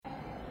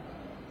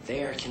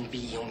There can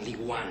be only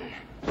one.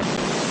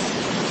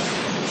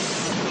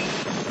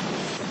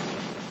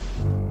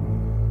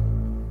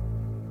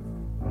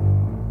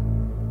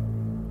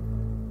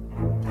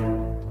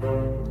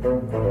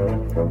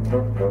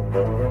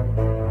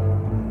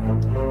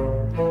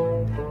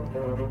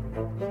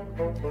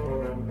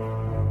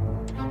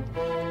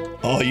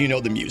 Oh, you know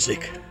the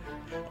music.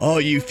 Oh,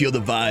 you feel the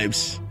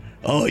vibes.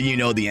 Oh, you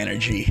know the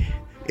energy.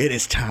 It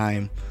is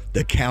time.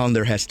 The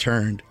calendar has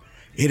turned.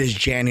 It is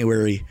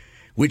January,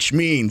 which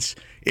means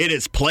it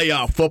is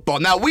playoff football.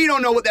 Now, we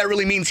don't know what that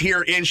really means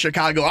here in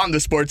Chicago. I'm the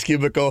Sports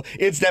Cubicle.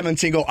 It's Devin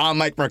Tingle. I'm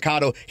Mike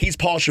Mercado. He's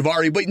Paul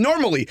Shivari. But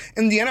normally,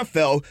 in the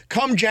NFL,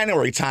 come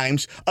January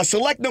times, a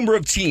select number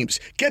of teams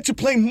get to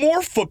play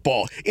more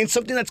football in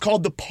something that's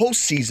called the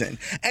postseason.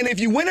 And if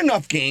you win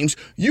enough games,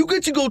 you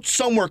get to go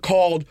somewhere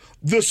called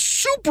the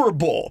Super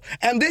Bowl.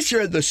 And this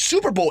year, the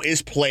Super Bowl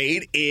is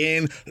played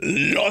in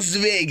Las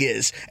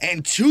Vegas.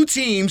 And two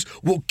teams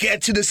will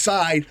get to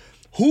decide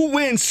who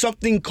wins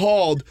something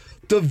called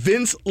the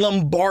Vince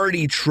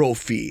Lombardi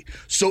Trophy.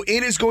 So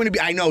it is going to be,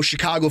 I know,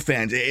 Chicago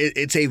fans,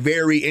 it's a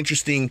very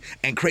interesting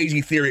and crazy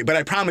theory, but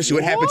I promise you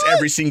it happens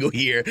every single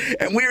year.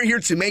 And we're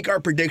here to make our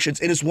predictions.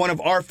 It is one of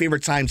our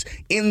favorite times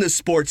in the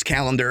sports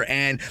calendar.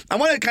 And I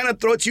want to kind of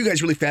throw it to you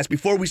guys really fast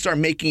before we start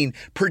making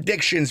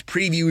predictions,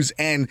 previews,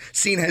 and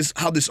seeing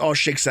how this all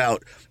shakes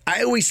out.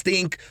 I always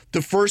think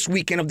the first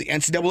weekend of the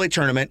NCAA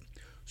tournament,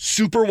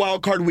 Super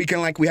Wildcard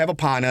Weekend like we have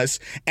upon us,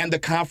 and the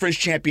conference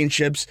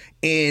championships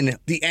in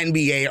the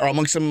NBA are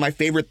among some of my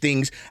favorite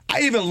things.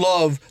 I even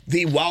love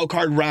the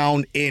wildcard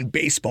round in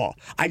baseball.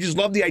 I just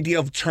love the idea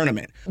of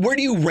tournament. Where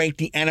do you rank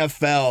the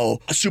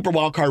NFL Super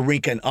Wildcard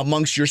Weekend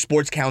amongst your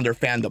sports calendar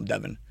fandom,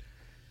 Devin?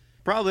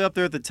 Probably up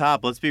there at the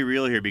top. Let's be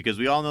real here, because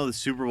we all know the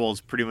Super Bowl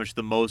is pretty much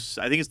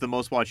I think it's the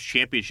most watched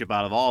championship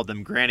out of all of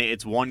them. Granted,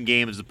 it's one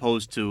game as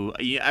opposed to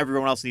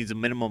everyone else needs a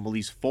minimum of at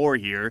least 4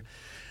 here.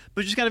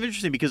 But it's just kind of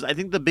interesting because I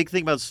think the big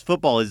thing about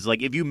football is,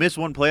 like, if you miss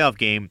one playoff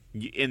game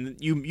and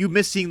you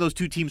miss seeing those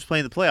two teams play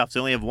in the playoffs, they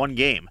only have one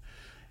game.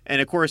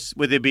 And, of course,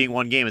 with it being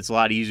one game, it's a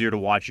lot easier to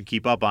watch and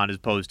keep up on as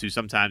opposed to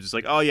sometimes it's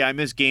like, oh, yeah, I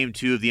missed game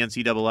 2 of the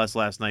NCAAs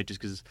last night just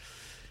because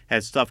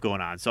has stuff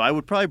going on. So I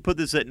would probably put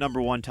this at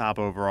number 1 top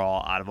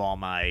overall out of all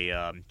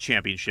my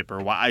championship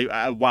or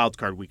wild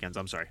card weekends.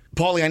 I'm sorry.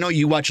 Paulie, I know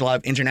you watch a lot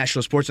of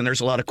international sports, and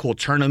there's a lot of cool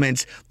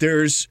tournaments.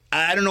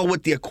 I don't know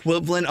what the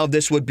equivalent of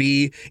this would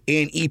be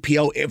in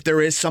EPO, if there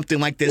is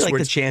something like this. Like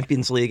the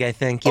Champions League, I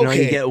think. You know,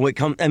 you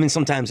get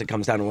sometimes it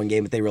comes down to one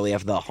game, but they really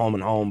have the home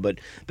and home. But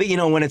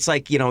when it's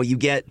like, you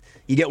get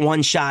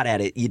one shot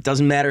at it. It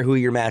doesn't matter who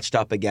you're matched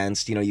up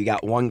against. You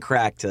got one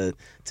crack to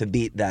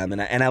beat them.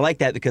 And I like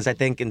that because I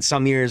think in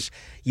some years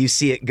you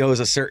see it goes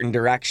a certain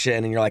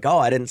direction and you're like, oh,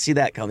 I didn't see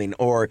that coming.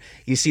 Or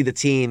you see the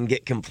team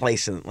get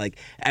complacent. Like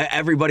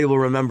everybody will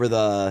remember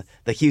the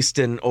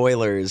Houston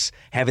Oilers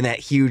having that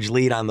huge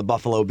lead on the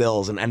Buffalo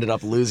Bills and ended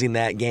up losing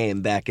that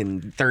game back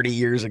in 30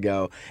 years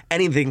ago.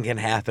 Anything can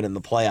happen in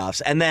the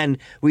playoffs. And then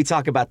we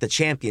talk about the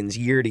champions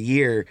year to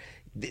year.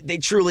 They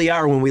truly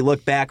are, when we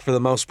look back for the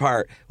most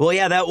part. Well,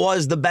 yeah, that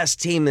was the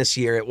best team this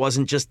year. It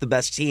wasn't just the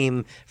best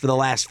team for the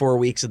last 4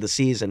 weeks of the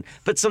season.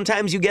 But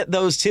sometimes you get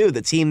those too,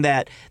 the team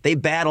that they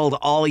battled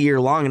all year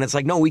long. And it's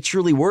like, no, we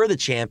truly were the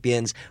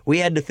champions. We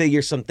had to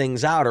figure some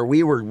things out, or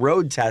we were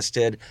road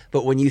tested.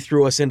 But when you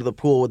threw us into the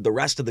pool with the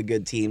rest of the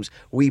good teams,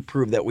 we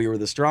proved that we were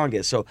the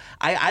strongest. So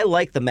I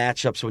like the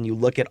matchups when you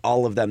look at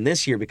all of them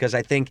this year, because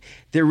I think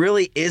there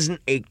really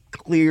isn't a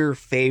clear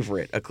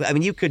favorite. I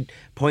mean, you could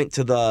point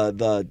to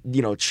the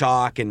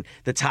chalk and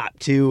the top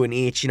 2 in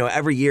each.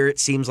 Every year it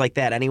seems like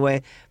that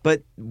anyway.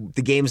 But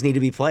the games need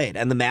to be played,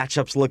 and the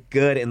matchups look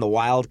good in the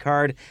wild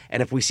card.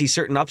 And if we see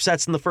certain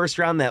upsets in the first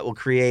round, that will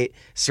create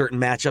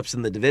certain matchups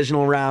in the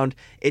divisional round.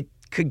 It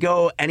could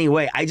go any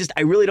way.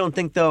 I really don't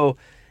think, though,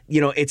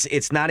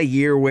 it's not a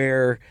year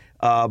where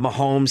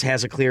Mahomes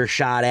has a clear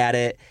shot at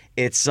it.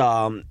 It's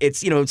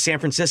San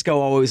Francisco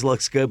always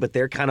looks good, but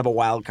they're kind of a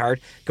wild card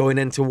going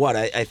into what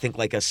I think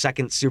like a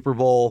second Super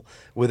Bowl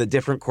with a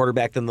different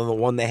quarterback than the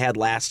one they had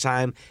last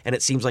time, and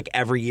it seems like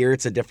every year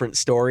it's a different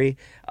story.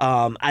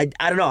 I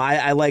don't know.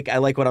 I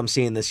like what I'm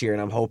seeing this year,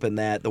 and I'm hoping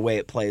that the way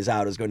it plays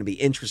out is going to be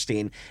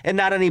interesting and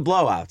not any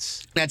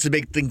blowouts. That's a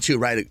big thing too,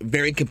 right?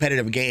 Very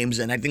competitive games,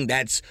 and I think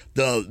that's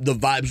the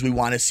vibes we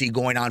want to see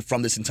going on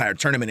from this entire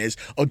tournament, is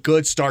a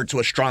good start to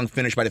a strong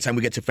finish by the time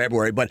we get to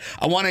February. But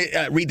I want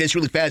to read this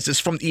really fast. This is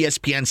from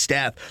ESPN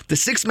staff. The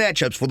 6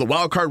 matchups for the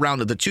wildcard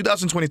round of the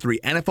 2023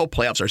 NFL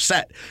playoffs are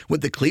set, with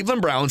the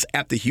Cleveland Browns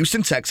at the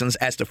Houston Texans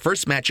as the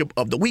first matchup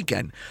of the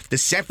weekend. The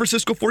San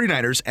Francisco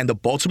 49ers and the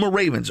Baltimore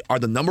Ravens are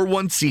the number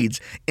 1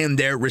 seeds in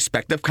their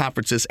respective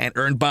conferences and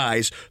earn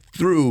byes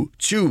through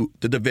to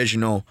the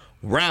divisional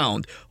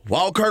round.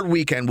 Wildcard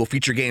weekend will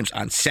feature games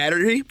on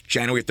Saturday,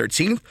 January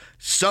 13th,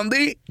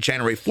 Sunday,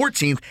 January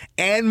 14th,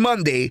 and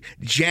Monday,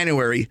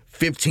 January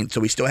 15th.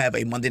 So we still have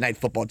a Monday Night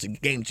Football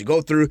game to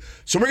go through.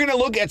 So we're going to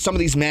look at some of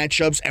these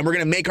matchups, and we're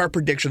going to make our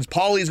predictions.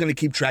 Paulie is going to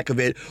keep track of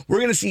it. We're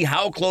going to see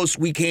how close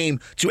we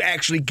came to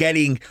actually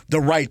getting the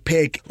right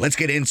pick. Let's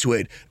get into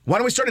it. Why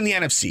don't we start in the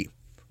NFC?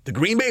 The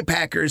Green Bay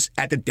Packers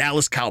at the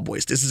Dallas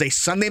Cowboys. This is a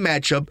Sunday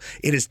matchup.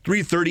 It is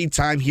 3:30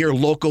 time here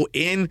local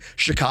in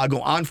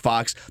Chicago on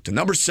Fox. The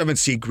number 7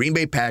 seed Green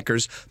Bay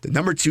Packers, the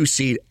number 2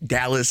 seed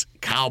Dallas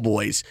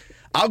Cowboys.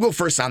 I'll go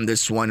first on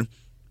this one.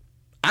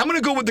 I'm going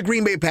to go with the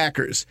Green Bay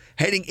Packers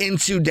heading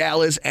into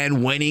Dallas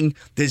and winning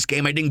this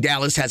game. I think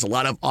Dallas has a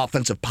lot of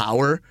offensive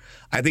power.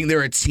 I think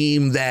they're a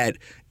team that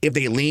if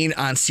they lean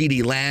on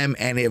CeeDee Lamb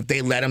and if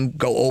they let him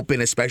go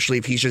open, especially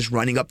if he's just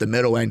running up the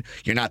middle and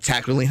you're not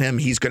tackling him,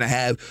 he's going to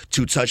have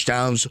 2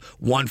 touchdowns,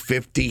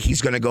 150.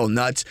 He's going to go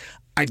nuts.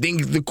 I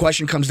think the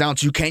question comes down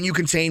to, can you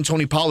contain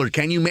Tony Pollard?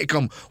 Can you make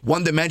him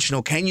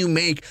one-dimensional? Can you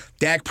make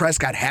Dak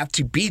Prescott have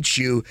to beat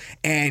you?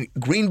 And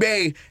Green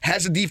Bay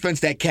has a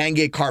defense that can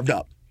get carved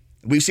up.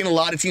 We've seen a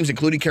lot of teams,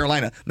 including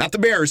Carolina, not the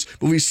Bears,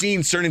 but we've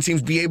seen certain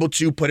teams be able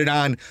to put it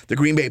on the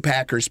Green Bay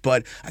Packers.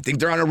 But I think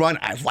they're on a run.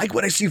 I like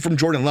what I see from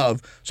Jordan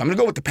Love, so I'm going to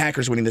go with the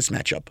Packers winning this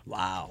matchup.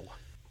 Wow.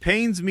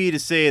 Pains me to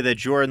say that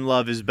Jordan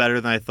Love is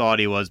better than I thought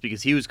he was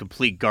because he was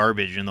complete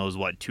garbage in those,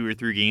 2 or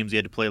 3 games he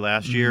had to play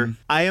last year.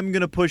 I am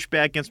going to push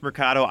back against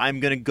Mercado. I'm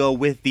going to go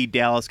with the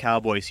Dallas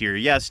Cowboys here.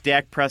 Yes,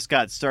 Dak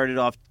Prescott started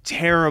off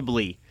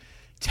terrible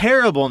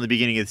in the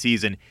beginning of the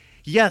season.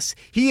 Yes,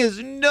 he is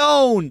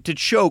known to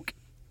choke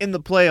in the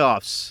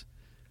playoffs.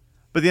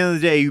 But at the end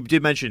of the day, you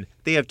did mention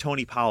they have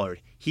Tony Pollard.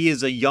 He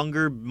is a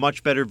younger,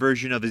 much better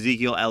version of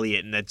Ezekiel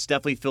Elliott, and that's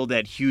definitely filled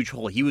that huge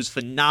hole. He was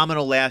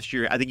phenomenal last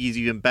year. I think he's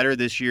even better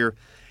this year.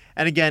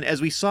 And again,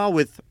 as we saw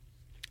with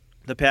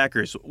the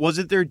Packers, was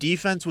it their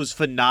defense was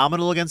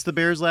phenomenal against the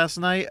Bears last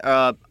night,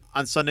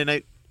 on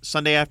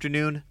Sunday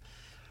afternoon?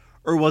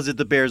 Or was it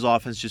the Bears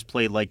offense just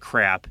played like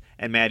crap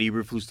and Matt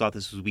Eberflus thought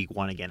this was week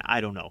 1 again? I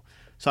don't know.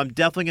 So I'm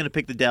definitely going to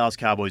pick the Dallas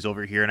Cowboys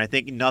over here, and I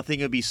think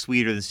nothing would be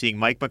sweeter than seeing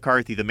Mike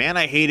McCarthy, the man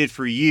I hated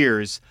for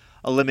years,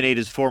 eliminate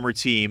his former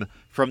team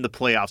from the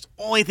playoffs.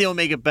 Only thing that will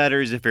make it better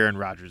is if Aaron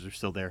Rodgers are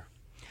still there.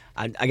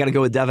 I got to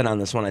go with Devin on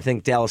this one. I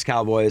think Dallas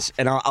Cowboys,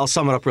 and I'll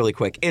sum it up really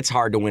quick. It's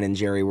hard to win in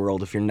Jerry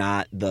World if you're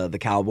not the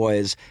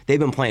Cowboys. They've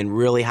been playing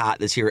really hot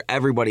this year.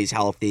 Everybody's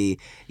healthy.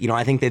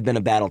 I think they've been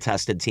a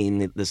battle-tested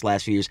team this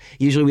last few years.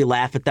 Usually we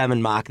laugh at them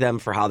and mock them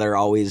for how they're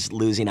always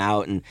losing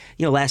out. And,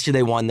 last year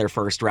they won their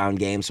first-round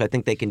game, so I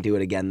think they can do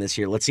it again this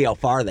year. Let's see how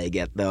far they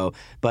get, though.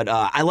 But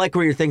I like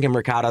where you're thinking,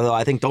 Mercado, though.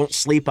 I think don't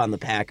sleep on the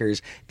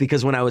Packers,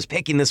 because when I was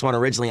picking this one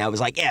originally, I was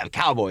like, yeah,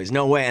 Cowboys,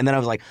 no way. And then I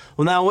was like,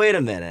 well, now wait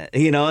a minute.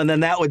 And then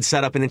that would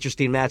set up an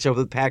interesting matchup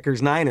with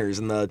Packers-Niners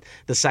in the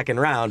second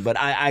round. But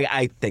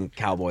I think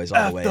Cowboys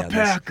all the way on this.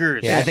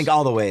 Packers. Yeah, I think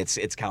all the way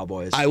it's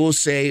Cowboys. I will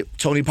say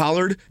Tony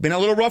Pollard, been a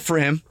little rough for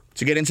him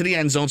to get into the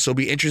end zone, so it'll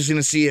be interesting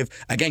to see if,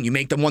 again, you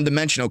make them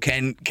one-dimensional.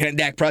 Can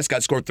Dak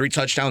Prescott score 3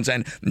 touchdowns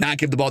and not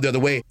give the ball the other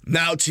way?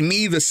 Now, to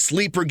me, the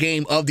sleeper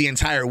game of the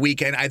entire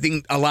weekend, I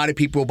think a lot of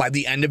people by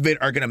the end of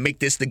it are going to make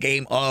this the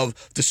game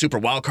of the Super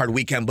Wildcard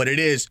weekend, but it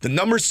is the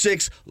number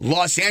 6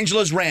 Los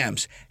Angeles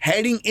Rams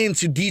heading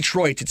into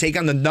Detroit to take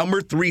on the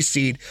number 3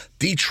 seed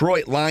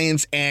Detroit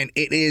Lions, and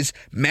it is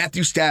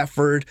Matthew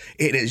Stafford,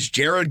 it is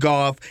Jared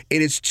Goff,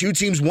 it is 2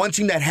 teams, one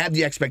team that had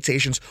the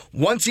expectations,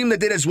 one team that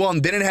did as well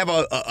and didn't have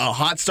a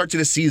hot start to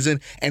the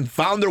season and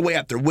found their way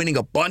up. They're winning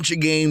a bunch of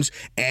games,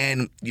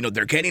 and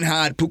they're getting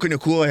hot. Puka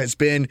Nacua has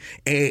been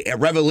a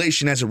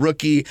revelation as a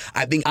rookie.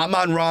 I think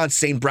Amon-Ra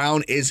St.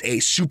 Brown is a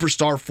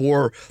superstar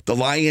for the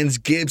Lions.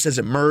 Gibbs has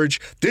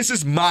emerged. This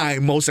is my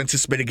most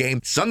anticipated game.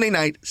 Sunday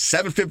night,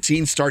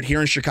 7:15 start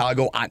here in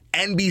Chicago on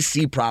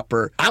NBC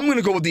proper. I'm going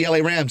to go with the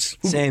LA Rams.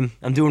 Same.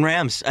 I'm doing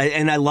Rams.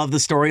 And I love the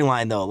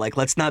storyline, though.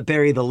 Let's not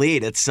bury the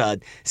lead. It's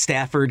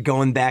Stafford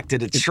going back to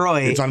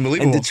Detroit. It's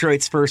unbelievable. And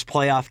Detroit's first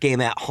playoff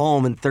game at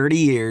home in 30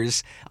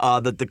 years.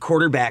 The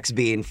quarterbacks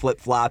being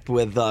flip-flopped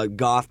with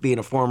Goff being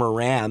a former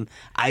Ram.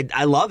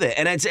 I love it.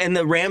 And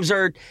the Rams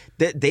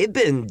they've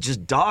been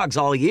just dogs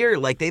all year.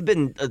 They've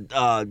been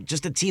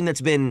just a team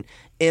that's been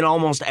in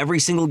almost every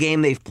single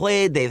game they've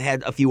played. They've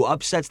had a few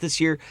upsets this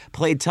year,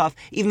 played tough.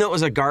 Even though it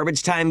was a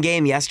garbage time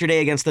game yesterday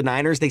against the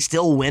Niners, they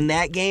still win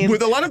that game.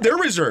 With a lot of their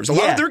reserves. A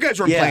lot of their guys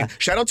weren't playing.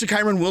 Shout out to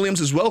Kyron Williams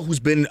as well, who's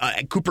been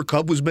Cooper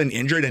Kupp, who's been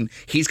injured, and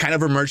he's kind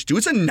of emerged too.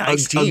 It's a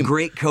nice team. A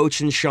great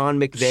coach in Sean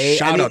McVay.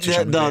 Shout out to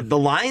Sean McVay. The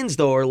Lions,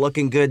 though, are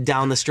looking good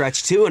down the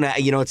stretch, too. And,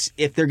 it's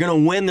if they're going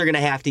to win, they're going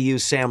to have to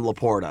use Sam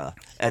Laporta.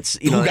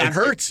 Who got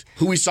hurt?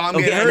 Who we saw him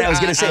get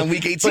hurt on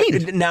Week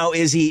 18. But now,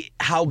 is he?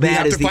 How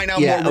bad is he? We're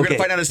going to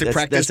find out as they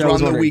practice throughout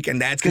the week, and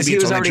that's going to be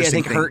because he was already, I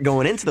think, thing. hurt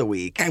going into the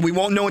week. And we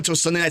won't know until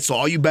Sunday night, so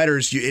all you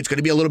bettors, it's going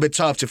to be a little bit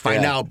tough to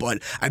find out,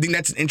 but I think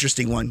that's an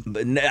interesting one.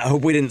 But I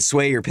hope we didn't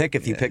sway your pick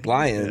if you picked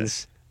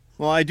Lions.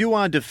 Well, I do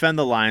want to defend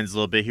the Lions a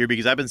little bit here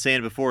because I've been saying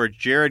it before.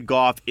 Jared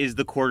Goff is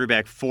the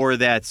quarterback for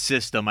that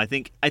system. I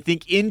think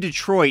in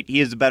Detroit, he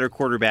is a better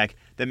quarterback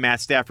than Matt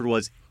Stafford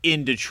was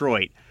in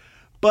Detroit.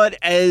 But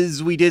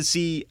as we did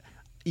see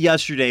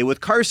yesterday,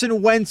 with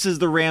Carson Wentz as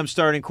the Rams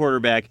starting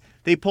quarterback,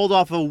 they pulled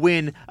off a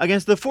win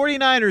against the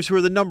 49ers, who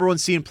are the number 1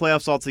 seed in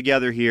playoffs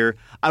altogether here.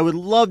 I would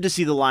love to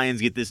see the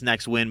Lions get this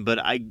next win, but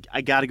I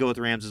got to go with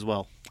the Rams as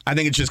well. I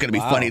think it's just going to be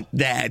funny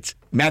that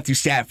Matthew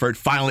Stafford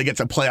finally gets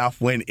a playoff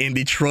win in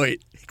Detroit.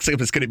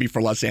 it's going to be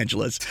for Los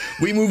Angeles.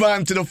 We move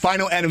on to the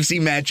final NFC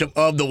matchup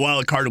of the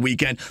wild card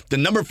weekend. The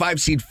number 5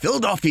 seed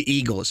Philadelphia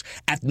Eagles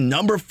at the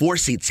number 4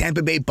 seed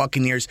Tampa Bay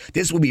Buccaneers.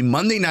 This will be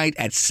Monday night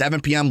at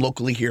 7 p.m.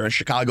 locally here in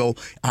Chicago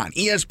on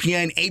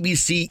ESPN,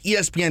 ABC,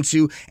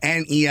 ESPN2,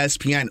 and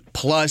ESPN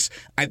Plus.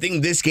 I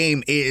think this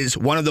game is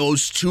one of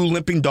those two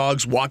limping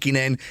dogs walking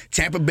in.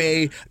 Tampa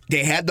Bay,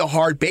 they had the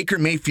heart. Baker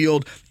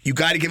Mayfield, you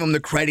got to give him the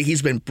credit.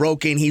 He's been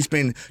broken. He's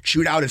been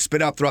chewed out and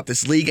spit out throughout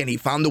this league, and he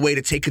found a way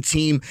to take a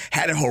team,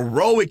 had a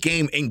heroic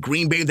game in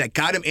Green Bay that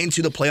got him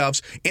into the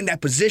playoffs, in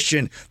that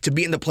position to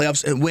be in the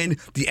playoffs and win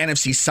the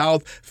NFC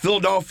South.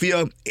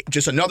 Philadelphia,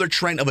 just another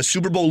trend of a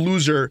Super Bowl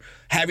loser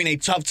having a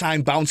tough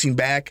time bouncing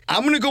back.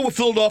 I'm going to go with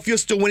Philadelphia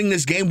still winning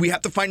this game. We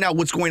have to find out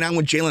what's going on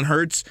with Jalen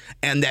Hurts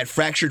and that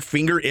fractured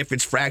finger, if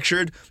it's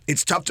fractured.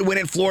 It's tough to win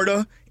in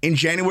Florida in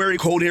January,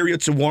 cold area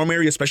to warm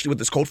area, especially with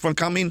this cold front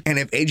coming. And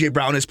if A.J.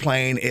 Brown is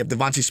playing, if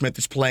Devontae Smith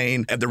is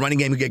playing, if the running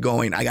game can get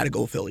going, I got to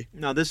go with Philly.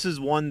 Now, this is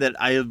one that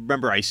I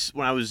remember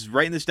when I was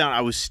writing this down,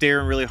 I was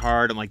staring really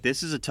hard. I'm like,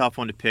 this is a tough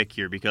one to pick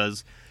here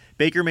because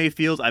Baker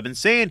Mayfield, I've been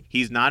saying,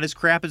 he's not as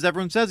crap as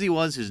everyone says he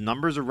was. His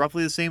numbers are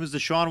roughly the same as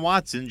Deshaun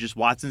Watson, just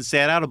Watson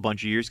sat out a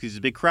bunch of years because he's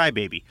a big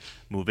crybaby.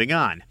 Moving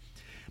on.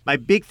 My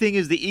big thing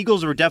is the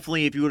Eagles were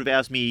definitely, if you would have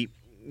asked me,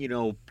 you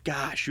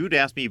would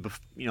ask me,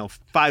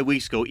 5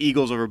 weeks ago,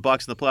 Eagles over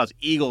Bucks in the playoffs.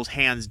 Eagles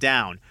hands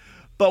down.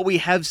 But we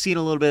have seen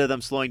a little bit of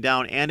them slowing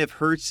down, and if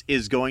Hurts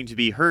is going to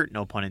be hurt,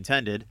 no pun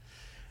intended,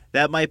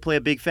 that might play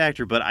a big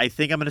factor. But I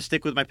think I'm going to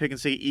stick with my pick and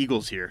say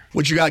Eagles here.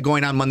 What you got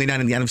going on Monday night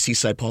on the NFC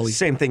side, Paulie?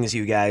 Same thing as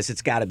you guys.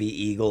 It's got to be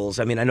Eagles.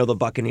 I mean, I know the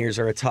Buccaneers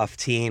are a tough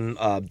team,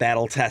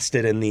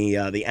 battle-tested in the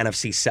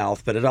NFC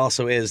South, but it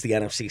also is the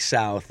NFC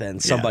South,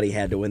 and somebody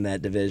had to win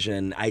that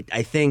division. I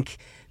think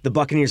the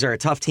Buccaneers are a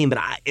tough team, but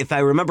if I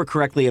remember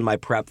correctly in my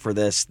prep for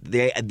this,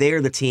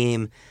 they're the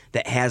team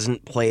that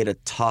hasn't played a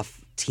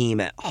tough team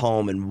at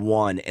home and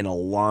won in a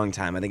long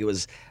time. I think it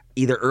was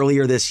either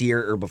earlier this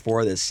year or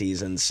before this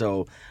season.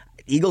 So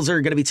Eagles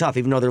are going to be tough,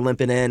 even though they're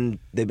limping in.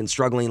 They've been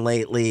struggling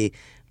lately.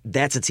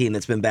 That's a team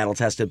that's been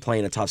battle-tested,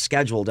 playing a tough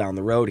schedule down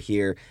the road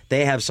here.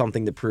 They have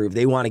something to prove.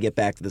 They want to get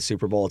back to the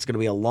Super Bowl. It's going to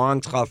be a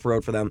long, tough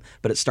road for them,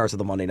 but it starts with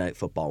a Monday Night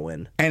Football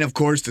win. And, of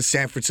course, the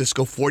San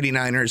Francisco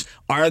 49ers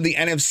are the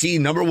NFC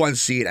number 1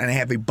 seed and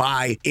have a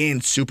bye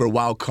in Super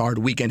Wild Card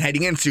Weekend.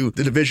 Heading into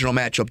the divisional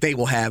matchup, they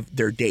will have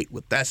their date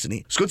with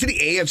Destiny. Let's go to the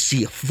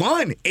AFC.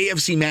 Fun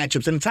AFC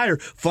matchups, an entire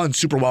fun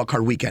Super Wild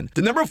Card Weekend.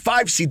 The number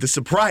 5 seed, the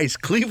surprise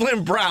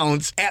Cleveland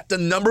Browns at the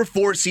number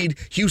 4 seed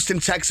Houston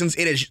Texans.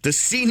 It is the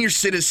senior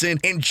citizen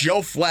and Joe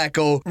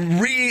Flacco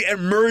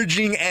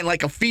re-emerging and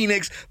like a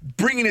phoenix,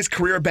 bringing his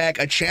career back,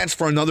 a chance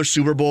for another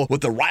Super Bowl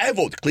with the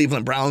rival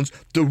Cleveland Browns,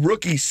 the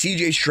rookie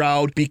C.J.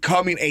 Stroud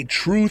becoming a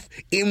truth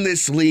in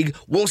this league.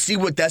 We'll see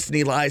what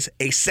destiny lies.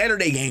 A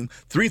Saturday game,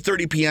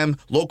 3:30 p.m.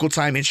 local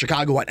time in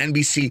Chicago on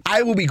NBC.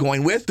 I will be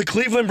going with the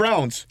Cleveland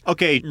Browns.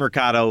 Okay,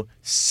 Mercado,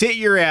 sit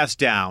your ass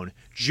down.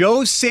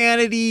 Joe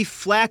Sanity,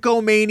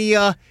 Flacco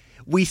Mania,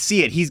 we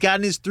see it. He's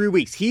gotten his 3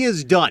 weeks. He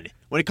is done.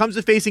 When it comes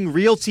to facing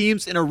real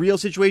teams in a real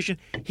situation,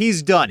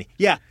 he's done.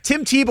 Yeah,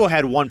 Tim Tebow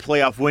had one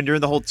playoff win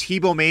during the whole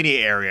Tebow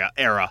Mania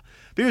era.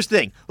 But here's the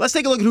thing. Let's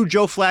take a look at who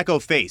Joe Flacco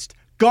faced.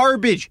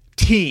 Garbage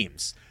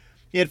teams.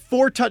 He had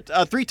 3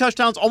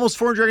 touchdowns, almost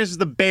 400 against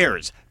the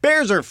Bears.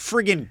 Bears are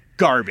friggin'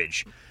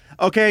 garbage.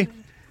 Okay,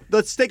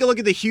 let's take a look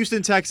at the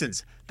Houston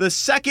Texans. The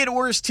second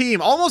worst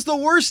team, almost the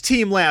worst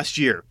team last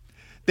year.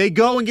 They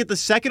go and get the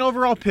second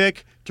overall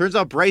pick. Turns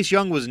out Bryce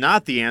Young was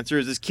not the answer.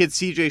 It's this kid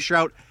C.J.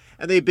 Stroud.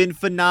 And they've been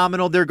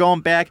phenomenal. They're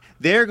going back.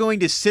 They're going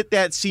to sit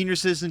that senior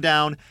citizen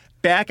down,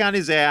 back on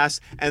his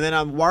ass, and then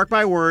on mark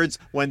my words,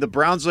 when the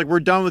Browns are like, we're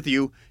done with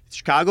you,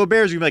 Chicago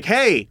Bears are going to be like,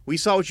 hey, we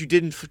saw what you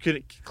did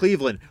in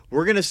Cleveland.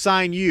 We're going to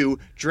sign you,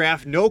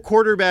 draft no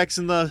quarterbacks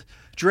in the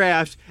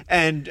draft,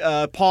 and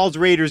Paul's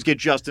Raiders get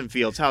Justin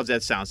Fields. How's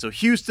that sound? So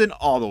Houston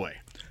all the way.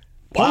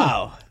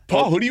 Wow.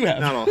 Paul, who do you have?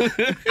 No.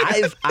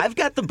 I've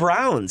got the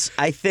Browns.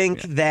 I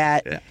think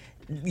that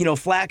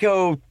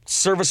Flacco,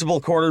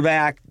 serviceable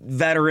quarterback,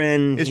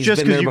 veteran. It's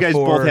just because you guys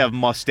both have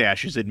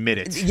mustaches, admit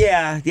it.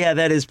 Yeah,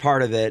 that is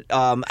part of it.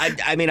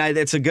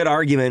 It's a good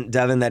argument,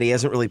 Devin, that he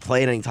hasn't really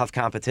played any tough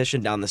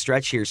competition down the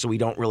stretch here, so we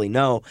don't really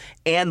know.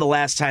 And the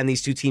last time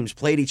these two teams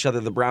played each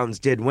other, the Browns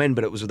did win,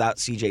 but it was without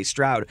C.J.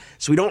 Stroud.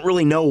 So we don't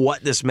really know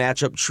what this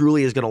matchup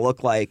truly is going to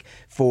look like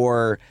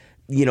for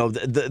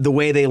the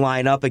way they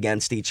line up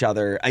against each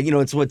other.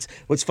 It's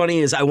what's funny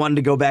is I wanted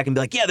to go back and be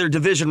like, yeah, they're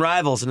division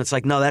rivals, and it's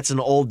like, no, that's an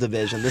old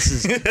division. This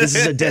is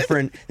a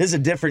different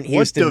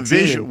Houston what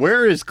division? team.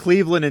 Where is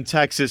Cleveland and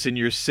Texas in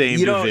your same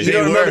division? You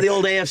don't remember the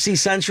old AFC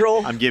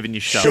Central? I'm giving you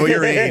stuff. Show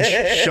your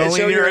age.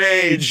 Showing your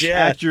age.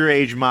 Yeah. Act your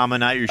age, mama,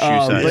 not your shoe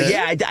size. But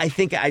yeah,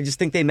 I just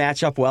think they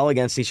match up well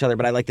against each other.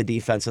 But I like the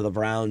defense of the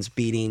Browns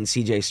beating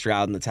C.J.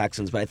 Stroud and the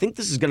Texans. But I think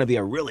this is going to be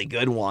a really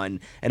good one.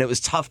 And it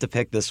was tough to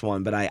pick this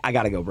one, but I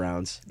got to go Browns.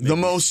 touchdowns. The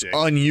most 6.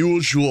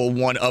 unusual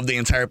one of the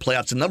entire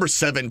playoffs. The number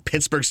 7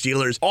 Pittsburgh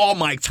Steelers, all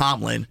Mike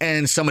Tomlin,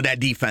 and some of that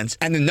defense.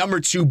 And the number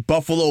 2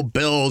 Buffalo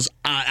Bills.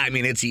 I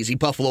mean, it's easy.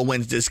 Buffalo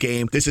wins this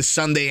game. This is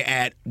Sunday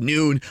at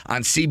noon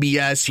on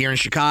CBS here in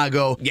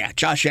Chicago. Yeah,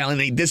 Josh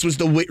Allen. This was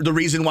the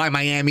reason why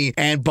Miami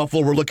and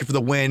Buffalo were looking for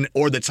the win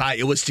or the tie.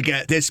 It was to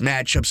get this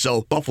matchup.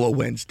 So Buffalo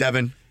wins.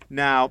 Devin?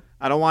 Now,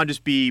 I don't want to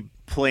just be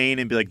plain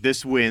and be like,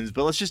 this wins,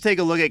 but let's just take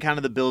a look at kind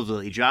of the Bills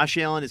lately. Josh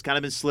Allen has kind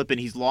of been slipping.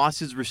 He's lost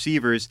his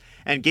receivers,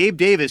 and Gabe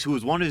Davis, who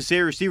was one of his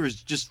favorite receivers,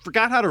 just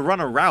forgot how to run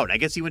a route. I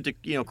guess he went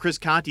to Chris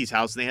Conte's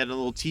house, and they had a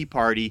little tea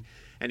party,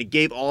 and it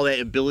gave all that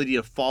ability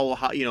to follow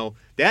how,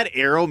 that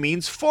arrow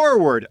means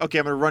forward. Okay,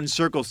 I'm going to run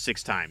circles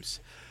 6 times.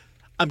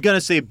 I'm going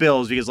to say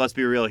Bills because let's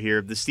be real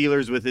here. The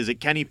Steelers with, is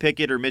it Kenny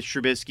Pickett or Mitch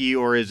Trubisky,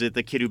 or is it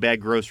the kid who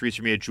bagged groceries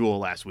for me at Jewel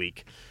last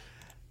week?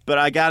 But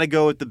I got to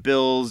go with the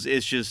Bills.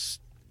 It's just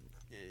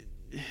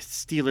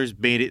Steelers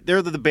made it.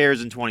 They're the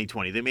Bears in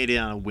 2020. They made it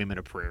on a whim and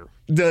a prayer.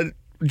 They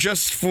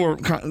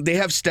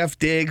have Steph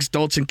Diggs,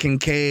 Dalton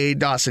Kincaid,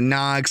 Dawson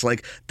Knox.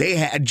 Like, they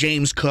had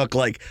James Cook.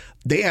 Like,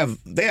 they have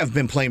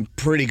been playing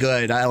pretty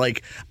good.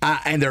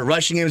 And their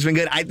rushing game has been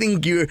good. I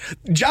think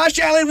Josh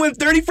Allen went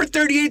 30 for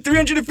 38,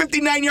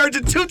 359 yards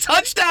and 2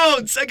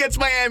 touchdowns against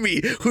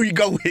Miami. Who you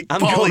go with?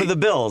 I'm going to the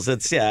Bills. I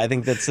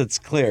think it's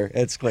clear.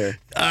 It's clear.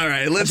 All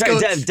right, let's go.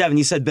 Devin,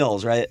 you said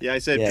Bills, right? Yeah, I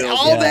said Bills.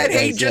 All that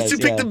hate just to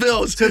pick the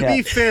Bills. To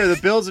be fair, the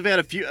Bills have had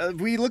a few.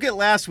 We look at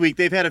last week;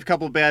 they've had a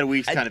couple bad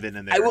weeks kind of in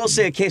there. I will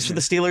say a case for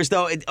the Steelers,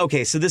 though.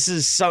 So this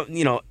is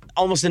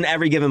almost in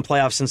every given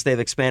playoff since they've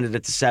expanded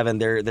it to 7.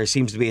 There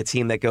seems to be a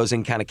team that goes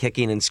in kind of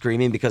kicking and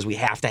screaming because we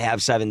have to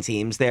have 7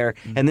 teams there.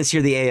 And this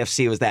year the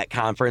AFC was that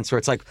conference where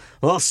it's like,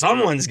 well,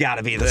 someone's got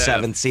to be the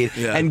 7th seed.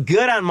 Yeah. And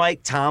good on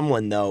Mike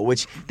Tomlin, though,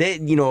 which a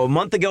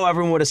month ago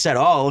everyone would have said,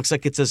 oh, it looks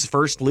like it's his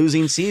first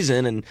losing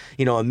season and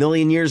a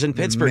million years in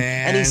Pittsburgh.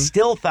 Man. And he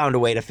still found a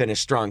way to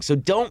finish strong. So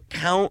don't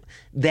count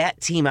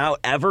that team out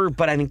ever.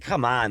 But I mean,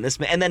 come on,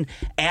 this man. And then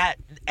at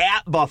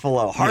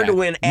Buffalo, hard to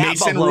win at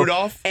Mason Buffalo.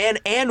 Rudolph.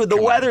 And with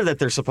the weather that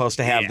they're supposed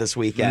to have this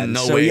weekend.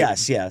 No so way.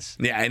 yes.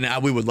 Yeah,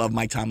 and we would love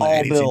Mike Tomlin.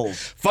 All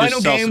Bills. Final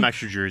just sell game. Some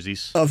extra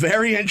jerseys. A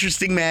very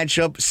interesting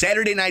matchup.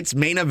 Saturday night's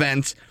main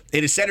event.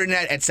 It is Saturday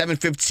night at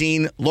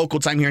 7:15 local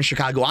time here in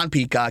Chicago on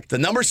Peacock. The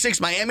number 6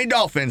 Miami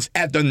Dolphins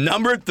at the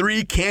number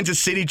 3 Kansas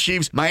City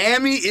Chiefs.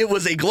 Miami, it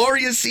was a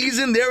glorious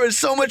season. There was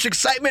so much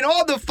excitement,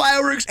 all the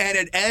fireworks, and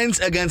it ends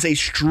against a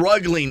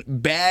struggling,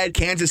 bad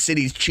Kansas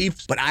City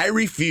Chiefs. But I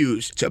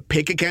refuse to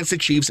pick against the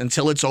Chiefs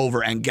until it's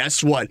over. And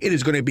guess what? It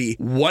is going to be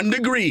 1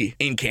 degree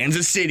in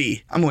Kansas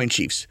City. I'm going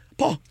Chiefs.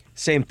 Paul.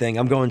 Same thing.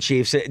 I'm going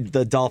Chiefs.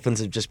 The Dolphins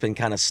have just been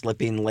kind of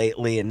slipping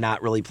lately and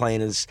not really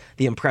playing as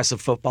the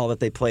impressive football that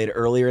they played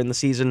earlier in the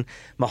season.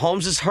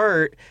 Mahomes is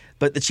hurt,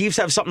 but the Chiefs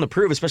have something to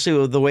prove, especially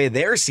with the way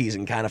their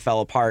season kind of fell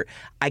apart.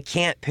 I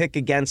can't pick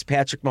against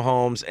Patrick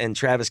Mahomes and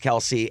Travis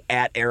Kelce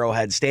at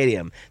Arrowhead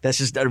Stadium. That's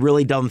just a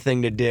really dumb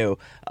thing to do.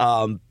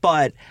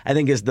 But I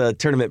think as the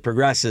tournament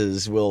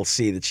progresses, we'll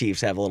see the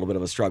Chiefs have a little bit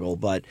of a struggle,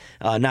 but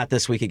not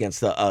this week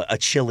against a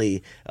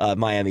chilly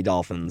Miami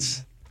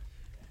Dolphins.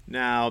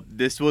 Now,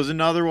 this was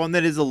another one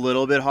that is a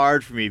little bit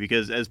hard for me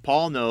because, as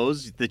Paul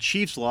knows, the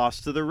Chiefs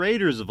lost to the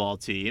Raiders of all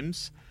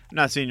teams. I'm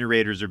not saying your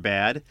Raiders are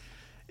bad.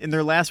 In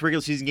their last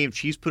regular season game,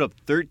 Chiefs put up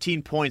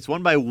 13 points,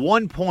 won by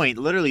 1 point,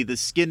 literally the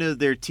skin of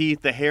their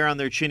teeth, the hair on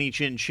their chinny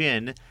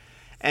chin.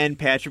 And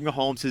Patrick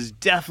Mahomes has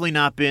definitely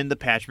not been the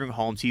Patrick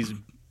Mahomes he's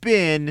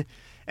been.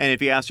 And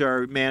if you ask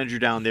our manager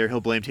down there, he'll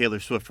blame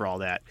Taylor Swift for all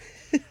that.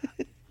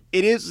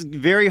 It is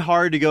very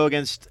hard to go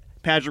against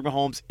Patrick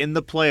Mahomes in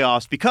the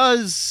playoffs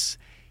because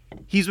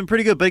he's been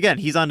pretty good, but again,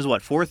 he's on his,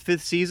 4th, 5th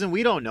season?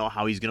 We don't know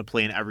how he's going to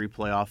play in every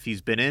playoff he's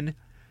been in.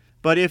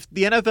 But if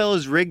the NFL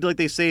is rigged like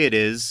they say it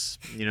is,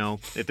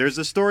 if there's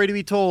a story to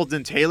be told,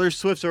 then Taylor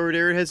Swift's over at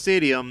Arrowhead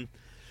Stadium.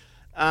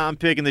 I'm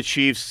picking the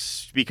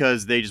Chiefs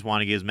because they just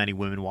want to get as many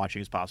women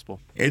watching as possible.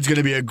 It's going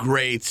to be a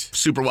great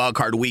Super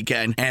Wildcard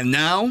weekend. And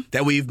now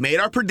that we've made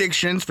our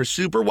predictions for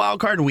Super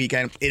Wildcard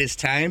weekend, it is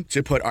time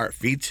to put our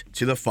feet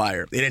to the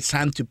fire. It is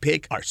time to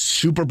pick our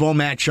Super Bowl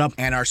matchup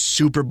and our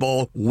Super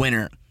Bowl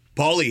winner.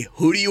 Paulie,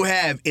 who do you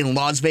have in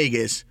Las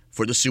Vegas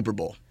for the Super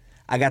Bowl?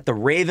 I got the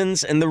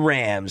Ravens and the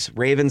Rams.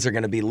 Ravens are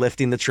going to be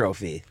lifting the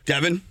trophy.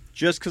 Devin?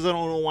 Just because I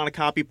don't want to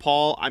copy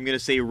Paul, I'm going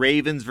to say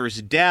Ravens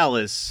versus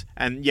Dallas.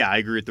 And yeah, I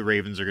agree with the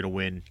Ravens are going to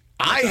win.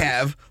 I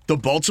have the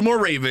Baltimore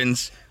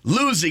Ravens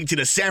losing to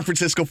the San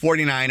Francisco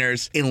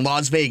 49ers in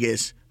Las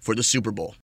Vegas for the Super Bowl.